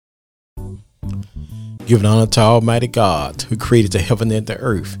Giving honor to Almighty God, who created the heaven and the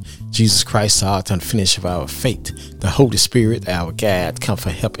earth. Jesus Christ, the author and finisher of our faith. The Holy Spirit, our guide,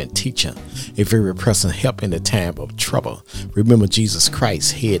 comfort, help, and teacher. A very present help in the time of trouble. Remember Jesus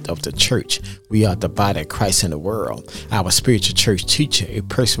Christ, head of the church. We are the body of Christ in the world. Our spiritual church teacher, a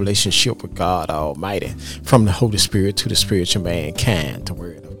personal relationship with God Almighty. From the Holy Spirit to the spiritual mankind, the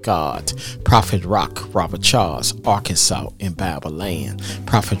word of God. Prophet Rock, Robert Charles, Arkansas in Bible land.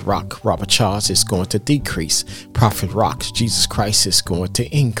 Prophet Rock, Robert Charles is going to decrease. Prophet Rock, Jesus Christ is going to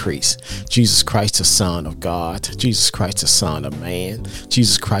increase. Jesus Christ, the Son of God. Jesus Christ, the Son of Man.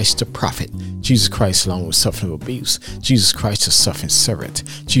 Jesus Christ, the prophet. Jesus Christ, along with suffering abuse. Jesus Christ, the suffering servant.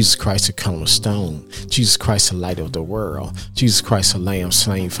 Jesus Christ, the cornerstone. Jesus Christ, the light of the world. Jesus Christ, the Lamb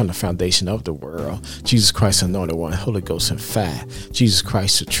slain from the foundation of the world. Jesus Christ, anointed one, Holy Ghost and fire. Jesus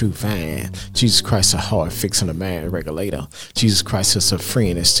Christ, the true vine. Jesus Christ, a heart fixing the man regulator. Jesus Christ is a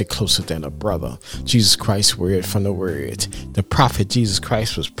friend and stick closer than a brother. Jesus Christ, word from the word. The prophet Jesus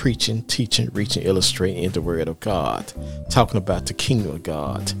Christ was preaching, teaching, reaching, illustrating in the word of God, talking about the kingdom of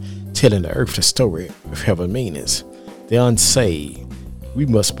God, telling the earth the story of heaven meanings. The unsaved, we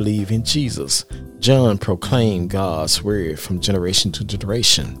must believe in Jesus. John proclaimed God's word from generation to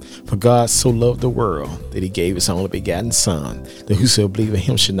generation. For God so loved the world that he gave his only begotten Son, that whosoever believe in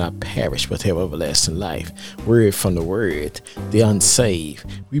him should not perish but have everlasting life. Word from the word. The unsaved,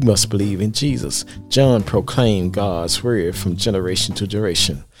 we must believe in Jesus. John proclaimed God's word from generation to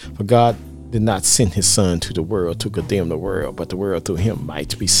generation. For God did not send his Son to the world to condemn the world, but the world through him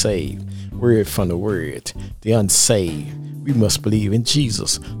might be saved. Word from the word. The unsaved, we must believe in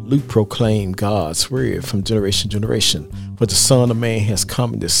Jesus. Luke proclaimed God's word from generation to generation. For the Son of Man has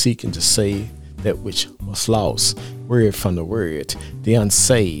come to seek and to save that which was lost. Word from the word. The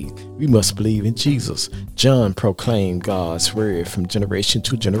unsaved, we must believe in Jesus. John proclaimed God's word from generation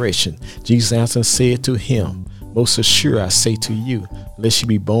to generation. Jesus answered and said to him, most assuredly I say to you, unless you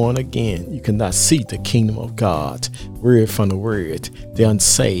be born again, you cannot see the kingdom of God. Word from the word. The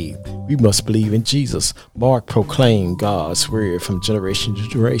unsaved, we must believe in Jesus. Mark proclaimed God's word from generation to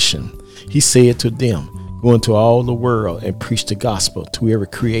generation. He said to them, go into all the world and preach the gospel to every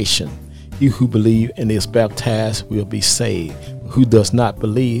creation. He who believes and is baptized will be saved. Who does not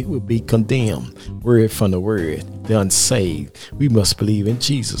believe will be condemned. Word from the word. The unsaved, we must believe in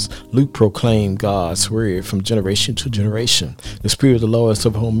Jesus. Luke proclaimed God's word from generation to generation. The Spirit of the Lord is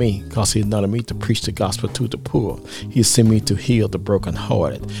upon me, because he has anointed me to preach the gospel to the poor. He has sent me to heal the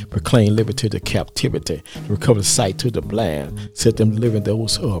brokenhearted, proclaim liberty to captivity, to recover the sight to the blind, set them delivering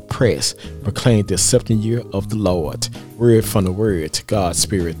those who are oppressed, proclaim the accepting year of the Lord. Word from the word. God's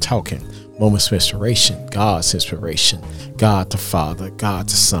Spirit talking. Moments of inspiration, God's inspiration, God the Father, God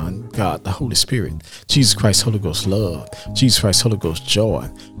the Son, God the Holy Spirit, Jesus Christ, Holy Ghost love, Jesus Christ, Holy Ghost joy,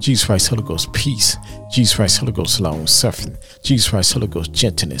 Jesus Christ, Holy Ghost peace, Jesus Christ, Holy Ghost long suffering, Jesus Christ, Holy Ghost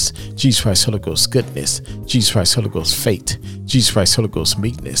gentleness, Jesus Christ, Holy Ghost goodness, Jesus Christ, Holy Ghost faith, Jesus Christ, Holy Ghost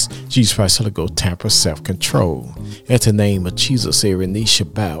meekness, Jesus Christ, Holy Ghost temper, self-control. At the name of Jesus, every knee shall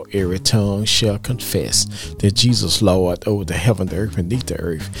bow, every tongue shall confess that Jesus Lord over the heaven, the earth, beneath the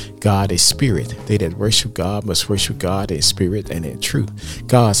earth. God is spirit. They that worship God must worship God in spirit and in truth.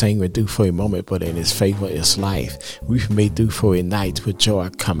 God's anger do for a moment, but in his favor is life. We may do for a night, with joy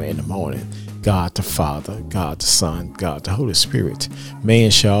coming in the morning. God the Father, God the Son, God the Holy Spirit. Man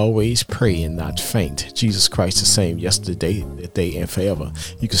shall always pray and not faint. Jesus Christ the same yesterday, today, and forever.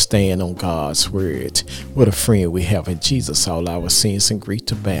 You can stand on God's word. What a friend we have in Jesus, all our sins and grief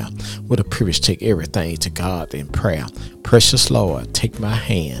to bear. What a privilege to take everything to God in prayer. Precious Lord, take my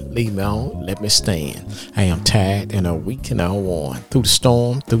hand, lead me on, let me stand. I am tired and I'm weak and I'm worn. Through the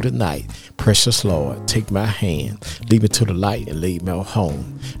storm, through the night. Precious Lord, take my hand, lead me to the light and lead me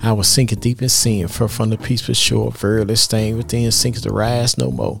home. I was sinking deep in sin, far from the peaceful shore. Verily staying within, sinking to rise no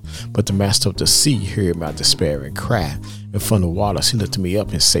more. But the master of the sea heard my despairing cry. And from the waters he lifted me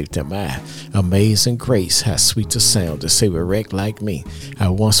up and saved them I. Amazing grace, how sweet the sound to save a wreck like me. I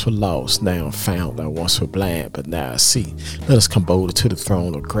once was lost, now I'm found. I once was blind, but now I see. Let us come boldly to the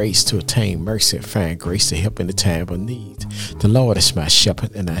throne of grace to attain mercy and find grace to help in the time of need. The Lord is my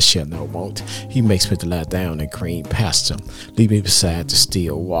shepherd, and I shall not want. He makes me to lie down in green pasture. Lead me beside the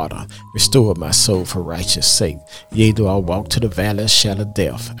still water. Restore my soul for righteous sake. Yea, though I walk to the valley of shadow of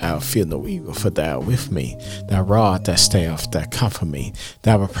death, I'll fear no evil, for thou art with me. Thy rod, thy staff, thou comfort me.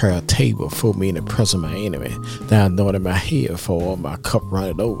 Thou prepare a table for me in the presence of my enemy. Thou anointed my head, for all my cup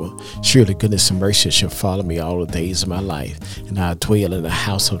runneth over. Surely goodness and mercy shall follow me all the days of my life, and I'll dwell in the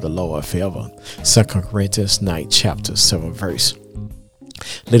house of the Lord forever. 2 Corinthians 9, chapter 7, verse.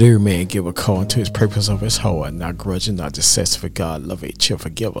 Let every man give according to his purpose of his heart, not grudging, not dissessing, for God love a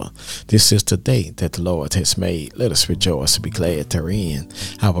cheerful giver. This is the day that the Lord has made. Let us rejoice and be glad therein.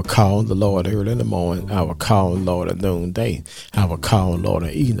 I will call the Lord early in the morning. I will call the Lord at noonday. I will call the Lord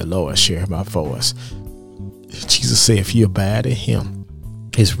at evening. The Lord share my voice. Jesus said, if you abide in him,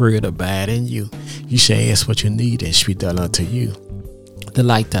 his word abide in you. You shall ask what you need, and it shall be done unto you.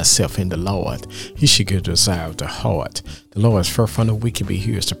 Delight thyself in the Lord. He shall give the desire of the heart. The Lord is far from the wicked, but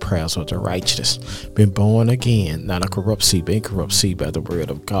hears the prayers of the righteous. Been born again, not a corrupt seed, but incorrupt seed by the word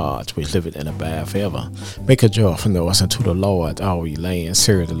of God, which liveth and abide forever. Make a joyful noise unto the Lord, all ye lands.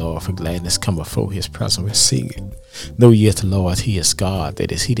 Serve the Lord for gladness, come before his presence with singing. Know ye the Lord, he is God,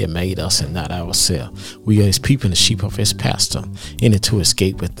 that is he that made us and not ourselves. We are his people and the sheep of his pasture. Enter to his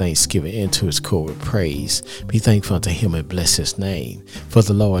gate with thanksgiving, into his court with praise. Be thankful unto him and bless his name. For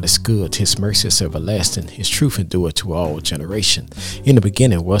the Lord is good, his mercy is everlasting, his truth endureth to all generation. In the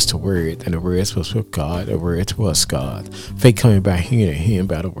beginning was the Word, and the Word was with God, the Word was God. Faith coming by hearing, and hearing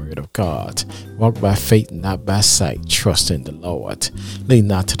by the word of God. Walk by faith, not by sight. Trust in the Lord. Lean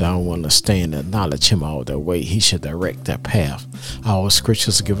not to thy own understanding. Acknowledge him all the way. He shall direct thy path. All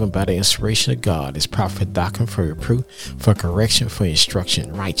scriptures are given by the inspiration of God. His prophet doctrine for reproof, for correction, for instruction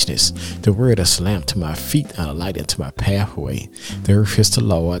in righteousness. The word is a lamp to my feet and a light unto my pathway. The earth is the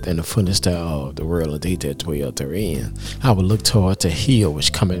Lord, and the fullness thereof, the world and they that dwell therein. I will look toward the hill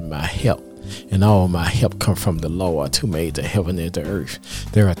which cometh my help. And all my help come from the Lord, who made the heaven and the earth.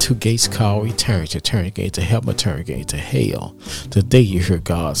 There are two gates called eternity, turn gate to heaven, turn gate to hell. Today you hear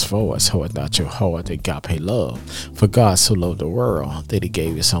God's voice, hold not your heart, agape love. For God so loved the world, that he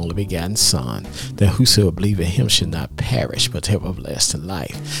gave his only begotten Son, that whosoever believe in him should not perish, but have everlasting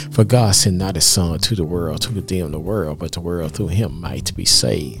life. For God sent not his Son to the world to condemn the world, but the world through him might be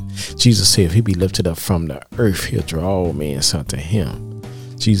saved. Jesus said, if he be lifted up from the earth, he'll draw all men unto him.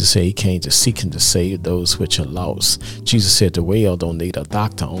 Jesus said he came to seek and to save those which are lost. Jesus said the well don't need a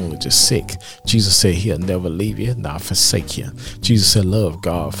doctor, only the sick. Jesus said he'll never leave you, not forsake you. Jesus said love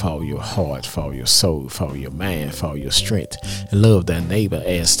God for all your heart, for all your soul, for all your mind, for all your strength. And love thy neighbor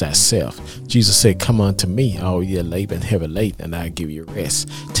as thyself. Jesus said, come unto me, all ye labor and heavy laden, and I'll give you rest.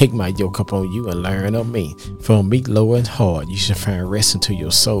 Take my yoke upon you and learn of me. For I'm meek, low, and hard, you shall find rest unto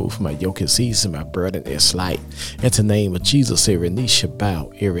your soul. For my yoke is easy, my burden is light. At the name of Jesus, every knee shall bow,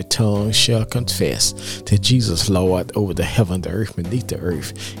 every tongue shall confess that Jesus Lord over the heaven, the earth, beneath the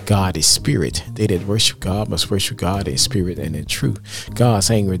earth. God is spirit. They that worship God must worship God in spirit and in truth.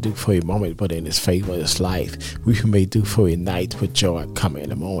 God's anger do for a moment, but in his favor is life. We who may do for a night, with joy come in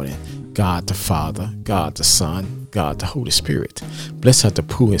the morning. God the Father, God the Son, God the Holy Spirit. Blessed are the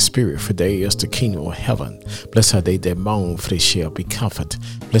poor in spirit, for theirs is the kingdom of heaven. Blessed are they that mourn, for they shall be comforted.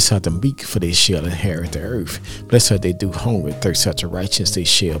 Blessed are the meek, for they shall inherit the earth. Blessed are they do hunger and thirst after righteousness, they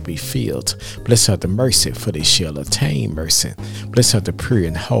shall be filled. Blessed are the mercy, for they shall attain mercy. Blessed are the pure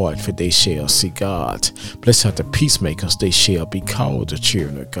in heart, for they shall see God. Blessed are the peacemakers, they shall be called the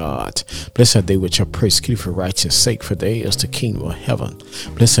children of God. Blessed are they which are persecuted for righteousness' sake, for theirs is the kingdom of heaven.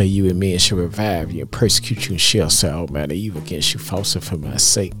 Blessed are you, and men shall revive you and persecute you, and shall say all manner of evil against you falsely for my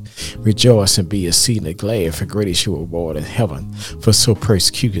sake. Rejoice and be exceedingly glad, for great is your reward in heaven. For so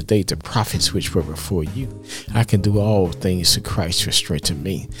persecuted they the prophets which were before you. I can do all things to Christ who strengthened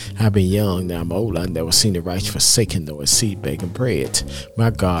me. I've been young, now I'm old. I've never seen the righteous forsaken, nor a seed begging bread.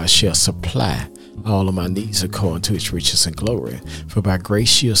 My God shall supply all of my needs according to his riches and glory. For by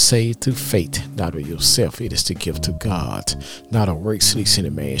grace you are saved through faith, not of yourself, it is the gift of God, not of works, lest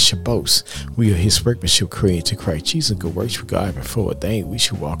any man should boast. We are his workmanship, created to Christ Jesus, good works for God before ordained, we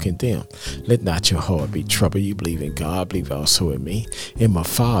should walk in them. Let not your heart be troubled. You believe in God, believe also in me. In my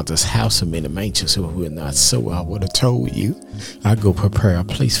Father's house are many mansions, who were not so, I would have told you. I go prepare a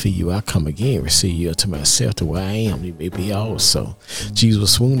place for you. I come again, receive you unto myself, to where I am, you may be also. Jesus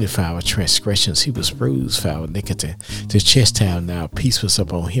was wounded for our transgressions, he was bruised for our iniquity. The chastisement now peace was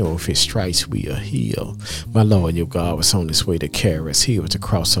upon him, with his stripes we are healed. My Lord, your God was on his way to carry us here with the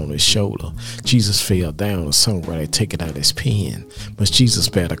cross on his shoulder. Jesus fell down, the songwriter take it out his pen. But Jesus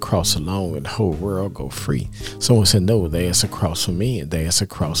bare the cross alone, and the whole world go free. Someone said, no, there's a cross for me, and there's a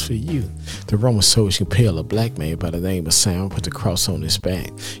cross for you. The Roman soldiers compelled a black man by the name of Simon, put the cross on his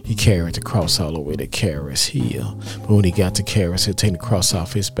back. He carried the cross all the way to Caris Hill. But when he got to Caris, he'd take the cross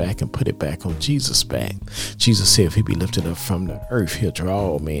off his back and put it back on Jesus' back. Jesus said, if he be lifted up from the earth, he'll draw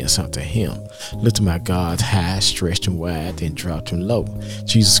all men unto him. Lifted my God high, stretched and wide, then dropped him low.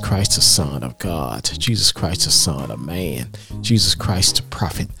 Jesus Christ, the Son of God. Jesus Christ, the Son of man. Jesus Christ, the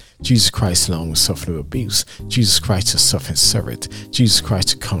prophet. Jesus Christ, long suffering abuse. Jesus Christ, the suffering servant. Jesus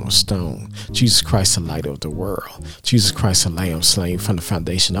Christ, the cornerstone. Jesus Christ, the light of the world. Jesus Christ, the lamb slain from the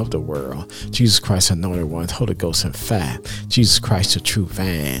foundation of the world. Jesus Christ, anointed one, Holy Ghost and fire. Jesus Christ, the true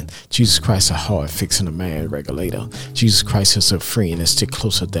vine. Jesus Christ, a heart fixing a man regulator. Jesus Christ is a friend and stick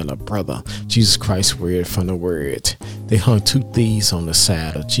closer than a brother. Jesus Christ, word from the word. They hung two thieves on the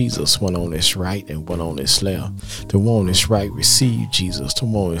side of Jesus, one on his right and one on his left. The one on his right received Jesus. The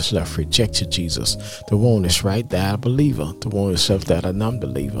one on his left rejected Jesus. The one on his right died a believer. The one on his left died a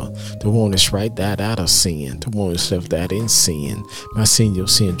non-believer. The one on his right died out of sin. The one on his left died in sin. My sin, your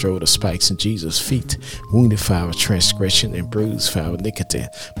sin, drove the spikes in Jesus' feet. Wounded for our transgression and bruised for our iniquity.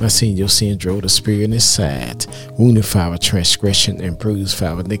 My sin, your sin, drove the spear in his side. Wounded for our transgression and bruised for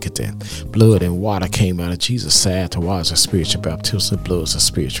our iniquity. Blood and water came out of Jesus' side to water a spiritual baptism. Blood is a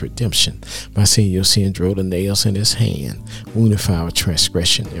spiritual redemption. My sin, your sin, drove the nails in his hand. Wounded for our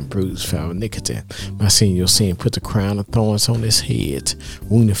transgression and bruised for our iniquity. My sin, your sin, put the crown of thorns on his head.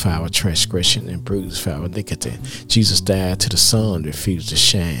 Wounded for our transgression and bruised for our iniquity. Jesus died till the sun refused to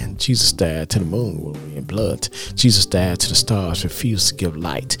shine. Jesus died till the moon will be in blood. Jesus died till the stars refused to give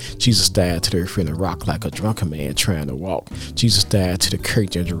light. Jesus died till the earth in the rock like a drunken man trying to walk. Jesus died till the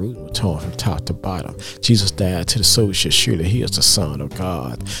curtain of Jerusalem torn from top to bottom. Jesus died till the soul should surely he is the Son of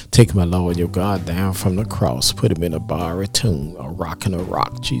God. Take my Lord your God down from the cross. Put him in a bar, a tomb, a rock and a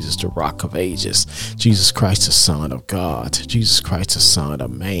rock. Jesus the rock of ages. Jesus Christ the Son of God. Jesus Christ the Son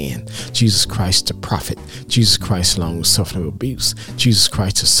of man. Jesus Christ the prophet. Jesus Christ long suffering abuse. Jesus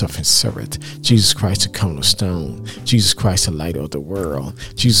Christ the suffering servant. Jesus Christ the cornerstone. Jesus Christ the light of the world.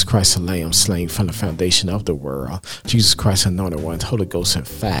 Jesus Christ the lamb slain from the foundation of the world. Jesus Christ anointed one, Holy Ghost and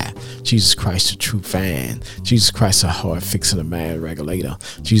fire. Jesus Christ the true vine. Jesus Christ a heart fixing a man regulator.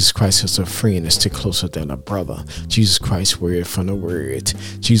 Jesus Christ is a friend and stick closer than a brother. Jesus Christ word from the word.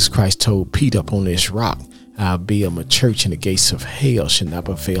 Jesus Christ told Peter upon this rock, I'll build my church and the gates of hell shall not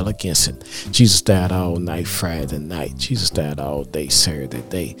prevail against it. Jesus died all night Friday night. Jesus died all day Saturday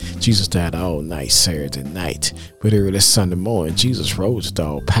day. Jesus died all night Saturday night. But early Sunday morning, Jesus rose with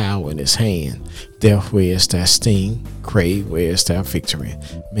all power in his hand. Death, where is thy sting? Grave, where is thy victory?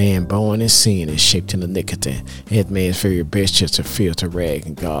 Man born in sin and shaped in iniquity. At man's very best just a filthy rag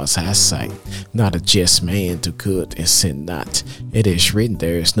in God's eyesight. Not a just man do good and sin not. It is written,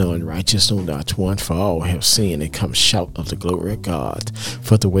 there is none righteous, no not one, for all have sinned and come short of the glory of God.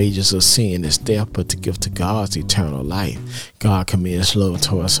 For the wages of sin is death, but the gift of God is eternal life. God commends love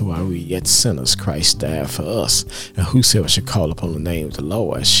to us while we yet sinners. Christ died for us. And whosoever shall call upon the name of the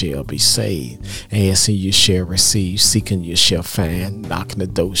Lord shall be saved. Asking you shall receive, seeking you shall find, knocking the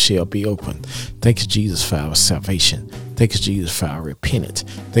door shall be open. Thank you, Jesus, for our salvation. Thank you, Jesus, for our repentance.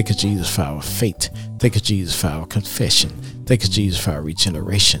 Thank you, Jesus, for our faith. Thank you, Jesus, for our confession. Thank you, Jesus, for our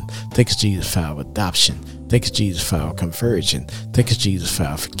regeneration. Thank you, Jesus, for our adoption. Thank you, Jesus, for our conversion. Thank you, Jesus, for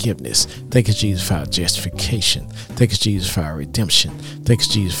our forgiveness. Thank you, Jesus, for our justification. Thank you, Jesus, for our redemption. Thank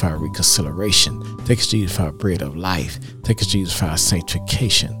you, Jesus, for our reconciliation. Thank you, Jesus, for our bread of life. Thank you, Jesus, for our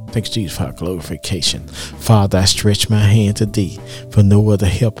sanctification. Thank you, Jesus, for our glorification. Father, I stretch my hand to thee, for no other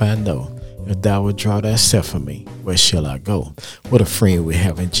help I know. If thou wilt draw thyself from me, where shall I go? What a friend we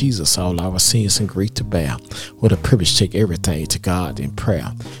have in Jesus, all our sins and grief to bear. What a privilege to take everything to God in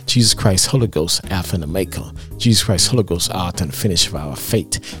prayer. Jesus Christ, Holy Ghost, Alpha and Omega. Jesus Christ, Holy Ghost, author and finish of our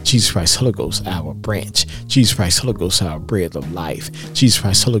faith. Jesus Christ, Holy Ghost, our branch. Jesus Christ, Holy Ghost, our bread of life. Jesus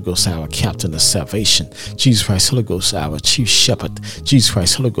Christ, Holy Ghost, our captain of salvation. Jesus Christ, Holy Ghost, our chief shepherd. Jesus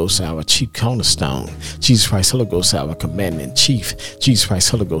Christ, Holy Ghost, our chief cornerstone. Jesus Christ, Holy Ghost, our commander in chief. Jesus Christ,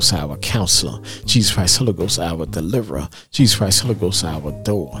 Holy Ghost, our counselor. Jesus Christ, Holy Ghost, our deliverer. Jesus Christ, Holy Ghost, our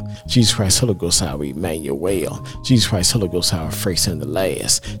door. Jesus Christ, Holy Ghost, our Emmanuel. Jesus Christ, Holy Ghost, our first and the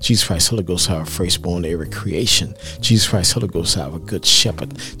last. Jesus Christ, Holy Ghost, our firstborn of every creation. Jesus Christ, Holy Ghost, our good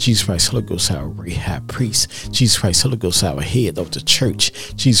shepherd. Jesus Christ, Holy Ghost, our great high priest. Jesus Christ, Holy Ghost, our head of the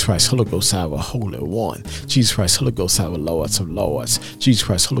church. Jesus Christ, Holy Ghost, our holy one. Jesus Christ, Holy Ghost, our lords of lords. Jesus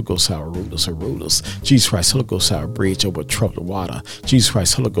Christ, Holy Ghost, our rulers of rulers. Jesus Christ, Holy Ghost, our bridge over troubled water. Jesus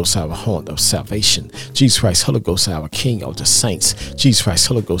Christ, Holy Ghost, our horn of salvation. Jesus Christ, Holy Ghost, our King of the saints. Jesus Christ,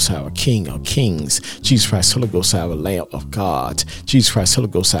 Holy Ghost, our King of kings. Jesus Christ, Holy Ghost, our Lamb of God. Jesus Christ, Holy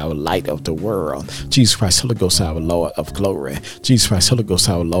Ghost, our light of the world. Jesus Christ, Holy Ghost, our Lord of glory. Jesus Christ, Holy Ghost,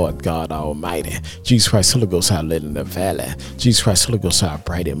 our Lord God Almighty. Jesus Christ, Holy Ghost, our light in the valley. Jesus Christ, Holy Ghost, our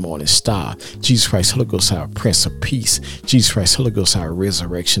bright and morning star. Jesus Christ, Holy Ghost, our Prince of Peace. Jesus Christ, Holy Ghost, our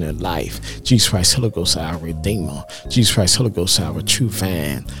resurrection and life. Jesus Christ, Holy Ghost, our Redeemer. Jesus Christ, Holy Ghost, our true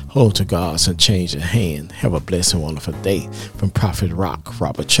vine. Hold to God's unchanging hand. Have a blessed and wonderful day. From Prophet Rock,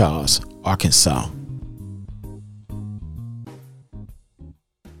 Robert Charles, Arkansas.